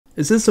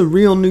Is this a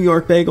real New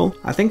York bagel?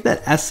 I think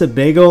that Essa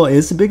Bagel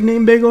is a big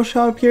name bagel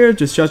shop here,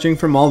 just judging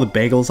from all the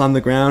bagels on the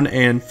ground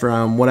and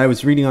from what I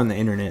was reading on the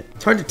internet.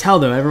 It's hard to tell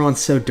though, everyone's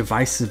so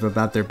divisive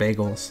about their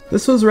bagels.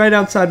 This was right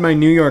outside my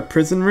New York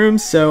prison room,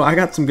 so I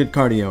got some good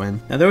cardio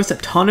in. Now there was a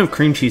ton of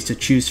cream cheese to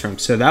choose from,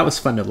 so that was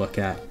fun to look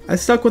at. I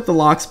stuck with the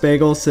lox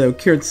bagel, so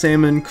cured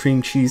salmon,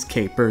 cream cheese,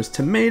 capers,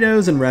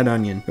 tomatoes, and red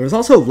onion. There was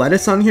also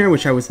lettuce on here,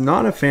 which I was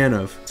not a fan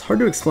of. It's hard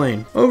to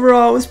explain.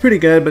 Overall, it was pretty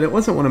good, but it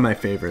wasn't one of my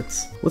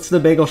favorites. What's the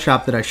bagel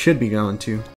shop that I should be going to?